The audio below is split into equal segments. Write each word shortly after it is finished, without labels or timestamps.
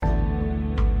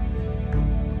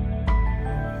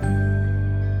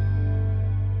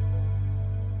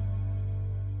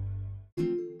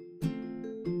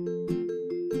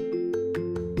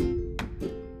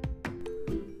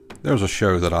There's a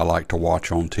show that I like to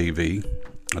watch on TV.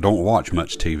 I don't watch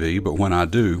much TV, but when I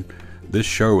do, this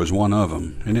show is one of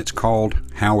them, and it's called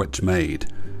How It's Made.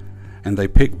 And they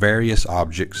pick various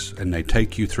objects and they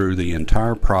take you through the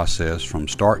entire process from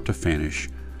start to finish,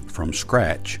 from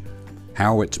scratch,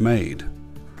 how it's made.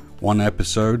 One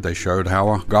episode they showed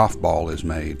how a golf ball is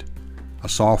made, a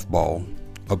softball,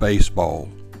 a baseball.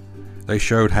 They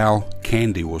showed how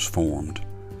candy was formed.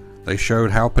 They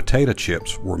showed how potato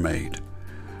chips were made.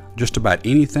 Just about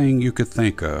anything you could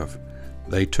think of,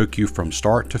 they took you from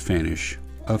start to finish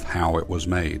of how it was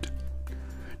made.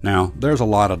 Now, there's a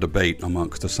lot of debate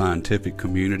amongst the scientific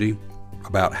community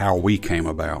about how we came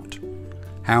about,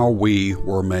 how we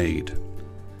were made.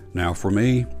 Now, for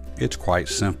me, it's quite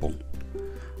simple.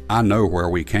 I know where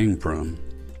we came from,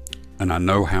 and I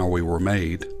know how we were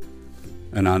made,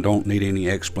 and I don't need any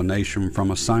explanation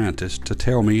from a scientist to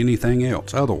tell me anything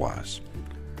else otherwise.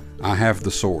 I have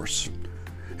the source.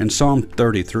 In Psalm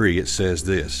 33 it says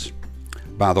this,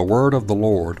 "By the word of the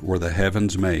Lord were the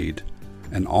heavens made,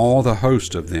 and all the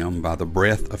host of them by the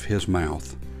breath of his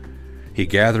mouth. He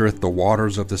gathereth the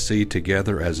waters of the sea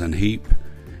together as an heap.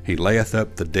 He layeth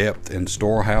up the depth in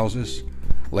storehouses.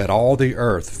 Let all the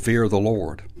earth fear the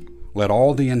Lord. Let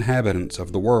all the inhabitants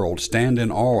of the world stand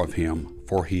in awe of him.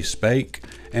 For he spake,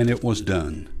 and it was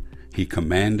done. He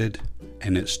commanded,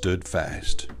 and it stood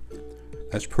fast."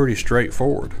 That's pretty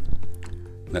straightforward.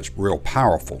 That's real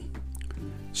powerful.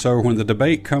 So when the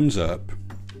debate comes up,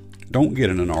 don't get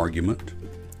in an argument.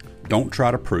 Don't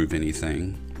try to prove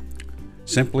anything.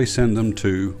 Simply send them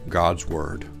to God's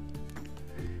Word.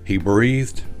 He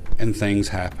breathed, and things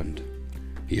happened.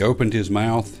 He opened his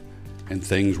mouth, and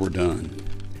things were done.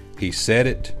 He said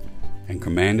it, and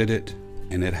commanded it,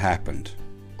 and it happened.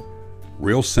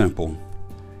 Real simple.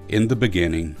 In the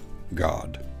beginning,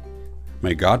 God.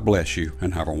 May God bless you,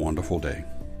 and have a wonderful day.